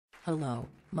Hello,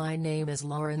 my name is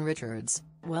Lauren Richards.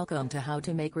 Welcome to How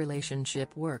to Make Relationship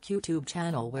Work YouTube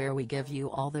channel, where we give you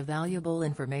all the valuable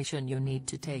information you need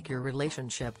to take your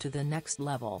relationship to the next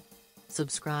level.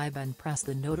 Subscribe and press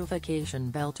the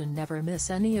notification bell to never miss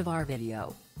any of our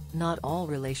video. Not all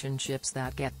relationships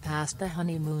that get past the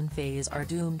honeymoon phase are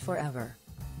doomed forever.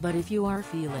 But if you are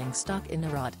feeling stuck in a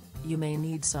rut, you may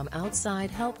need some outside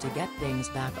help to get things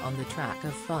back on the track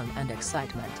of fun and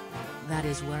excitement. That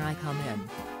is where I come in.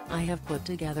 I have put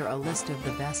together a list of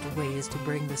the best ways to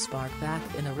bring the spark back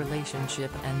in a relationship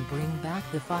and bring back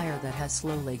the fire that has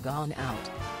slowly gone out.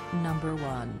 Number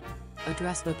 1.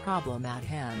 Address the problem at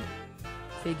hand.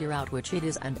 Figure out which it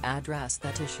is and address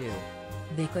that issue.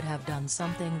 They could have done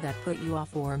something that put you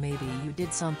off, or maybe you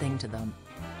did something to them.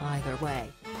 Either way,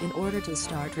 in order to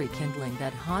start rekindling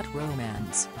that hot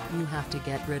romance, you have to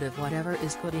get rid of whatever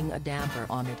is putting a damper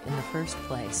on it in the first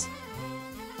place.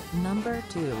 Number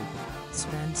 2.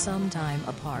 Spend some time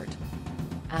apart.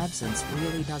 Absence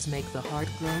really does make the heart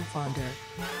grow fonder.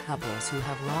 Couples who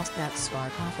have lost that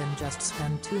spark often just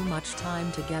spend too much time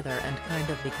together and kind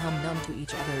of become numb to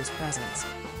each other's presence.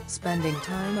 Spending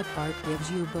time apart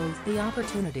gives you both the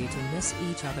opportunity to miss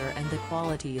each other and the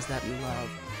qualities that you love.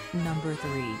 Number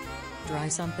 3. Try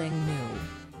something new.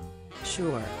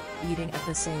 Sure, eating at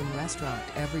the same restaurant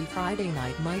every Friday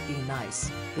night might be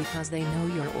nice, because they know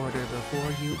your order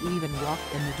before you even walk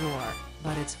in the door,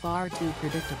 but it's far too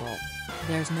predictable.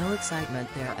 There's no excitement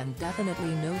there and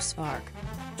definitely no spark.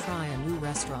 Try a new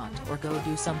restaurant or go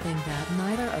do something that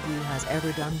neither of you has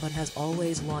ever done but has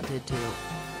always wanted to.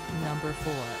 Number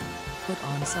 4. Put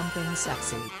on something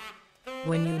sexy.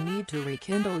 When you need to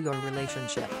rekindle your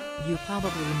relationship, you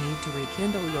probably need to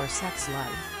rekindle your sex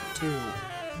life, too.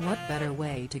 What better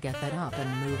way to get that up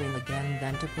and moving again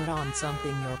than to put on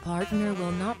something your partner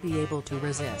will not be able to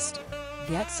resist?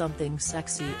 Get something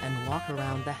sexy and walk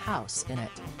around the house in it.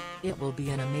 It will be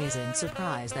an amazing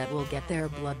surprise that will get their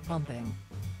blood pumping.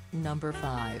 Number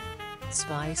 5.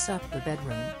 Spice up the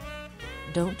bedroom.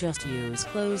 Don't just use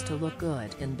clothes to look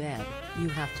good in bed, you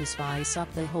have to spice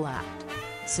up the whole act.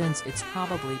 Since it's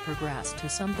probably progressed to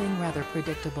something rather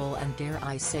predictable and, dare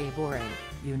I say, boring,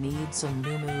 you need some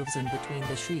new moves in between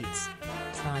the sheets.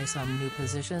 Try some new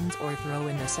positions or throw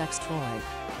in a sex toy.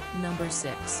 Number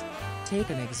 6. Take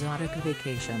an exotic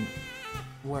vacation.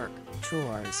 Work,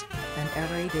 chores, and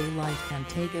everyday life can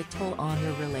take a toll on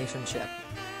your relationship.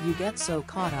 You get so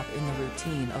caught up in the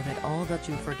routine of it all that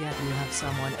you forget you have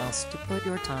someone else to put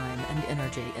your time and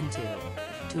energy into.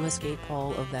 To escape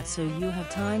all of that so you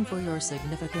have time for your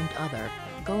significant other,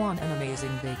 go on an amazing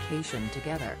vacation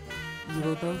together. You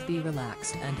will both be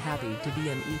relaxed and happy to be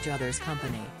in each other's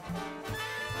company.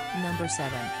 Number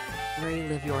 7.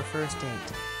 Relive your first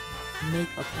date. Make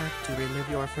a pact to relive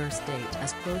your first date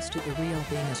as close to the real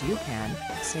thing as you can,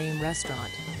 same restaurant,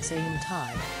 same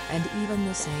time, and even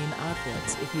the same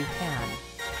outfits if you can.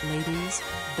 Ladies,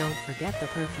 don't forget the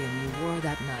perfume you wore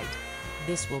that night.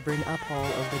 This will bring up all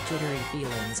of the jittery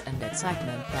feelings and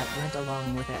excitement that went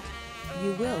along with it.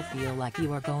 You will feel like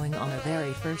you are going on a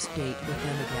very first date with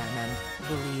them again, and,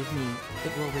 believe me,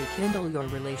 it will rekindle your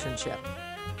relationship.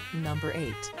 Number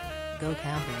 8. Go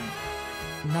camping.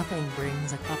 Nothing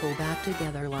brings a couple back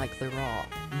together like the raw,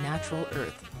 natural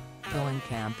earth. Going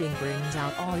camping brings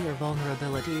out all your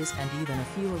vulnerabilities and even a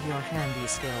few of your handy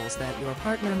skills that your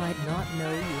partner might not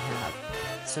know you have.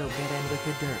 So get in with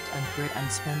the dirt and grit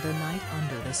and spend a night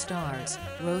under the stars,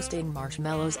 roasting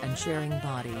marshmallows and sharing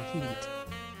body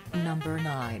heat. Number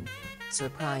 9.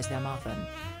 Surprise them often.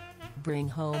 Bring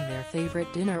home their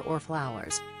favorite dinner or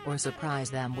flowers, or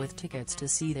surprise them with tickets to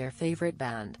see their favorite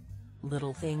band.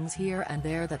 Little things here and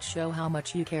there that show how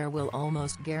much you care will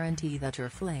almost guarantee that your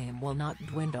flame will not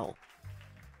dwindle.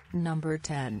 Number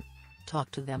 10.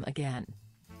 Talk to them again.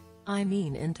 I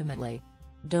mean intimately.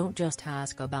 Don't just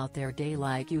ask about their day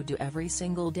like you do every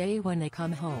single day when they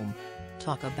come home.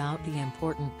 Talk about the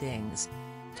important things.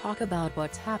 Talk about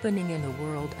what's happening in the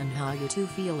world and how you two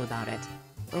feel about it.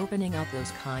 Opening up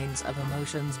those kinds of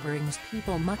emotions brings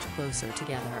people much closer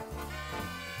together.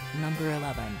 Number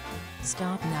 11.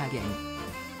 Stop nagging.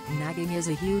 Nagging is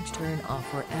a huge turn-off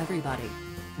for everybody.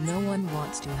 No one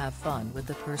wants to have fun with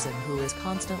the person who is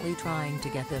constantly trying to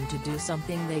get them to do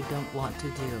something they don't want to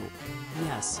do.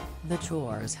 Yes, the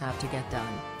chores have to get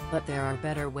done, but there are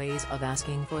better ways of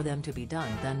asking for them to be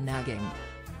done than nagging.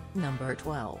 Number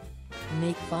 12.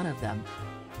 Make fun of them.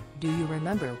 Do you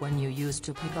remember when you used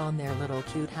to pick on their little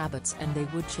cute habits and they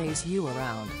would chase you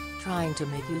around, trying to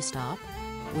make you stop?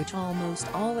 Which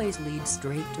almost always leads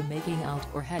straight to making out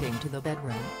or heading to the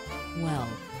bedroom. Well,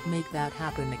 make that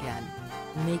happen again.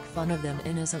 Make fun of them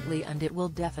innocently and it will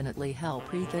definitely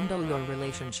help rekindle your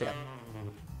relationship.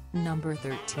 Number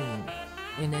 13.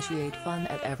 Initiate fun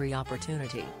at every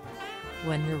opportunity.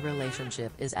 When your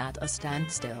relationship is at a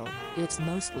standstill, it's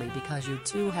mostly because you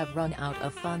two have run out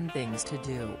of fun things to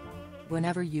do.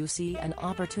 Whenever you see an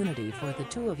opportunity for the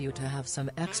two of you to have some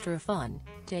extra fun,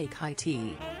 take high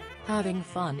tea. Having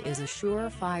fun is a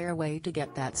surefire way to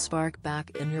get that spark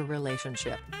back in your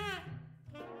relationship.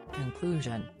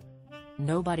 Conclusion.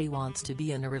 Nobody wants to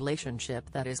be in a relationship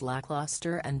that is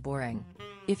lackluster and boring.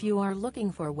 If you are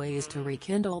looking for ways to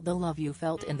rekindle the love you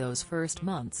felt in those first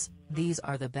months, these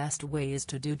are the best ways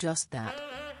to do just that.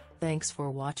 Thanks for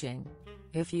watching.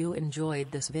 If you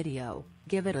enjoyed this video,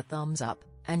 give it a thumbs up,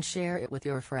 and share it with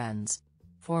your friends.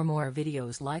 For more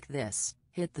videos like this,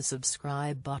 hit the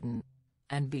subscribe button.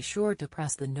 And be sure to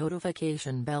press the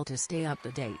notification bell to stay up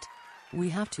to date. We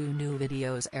have 2 new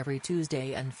videos every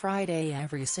Tuesday and Friday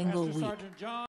every single week.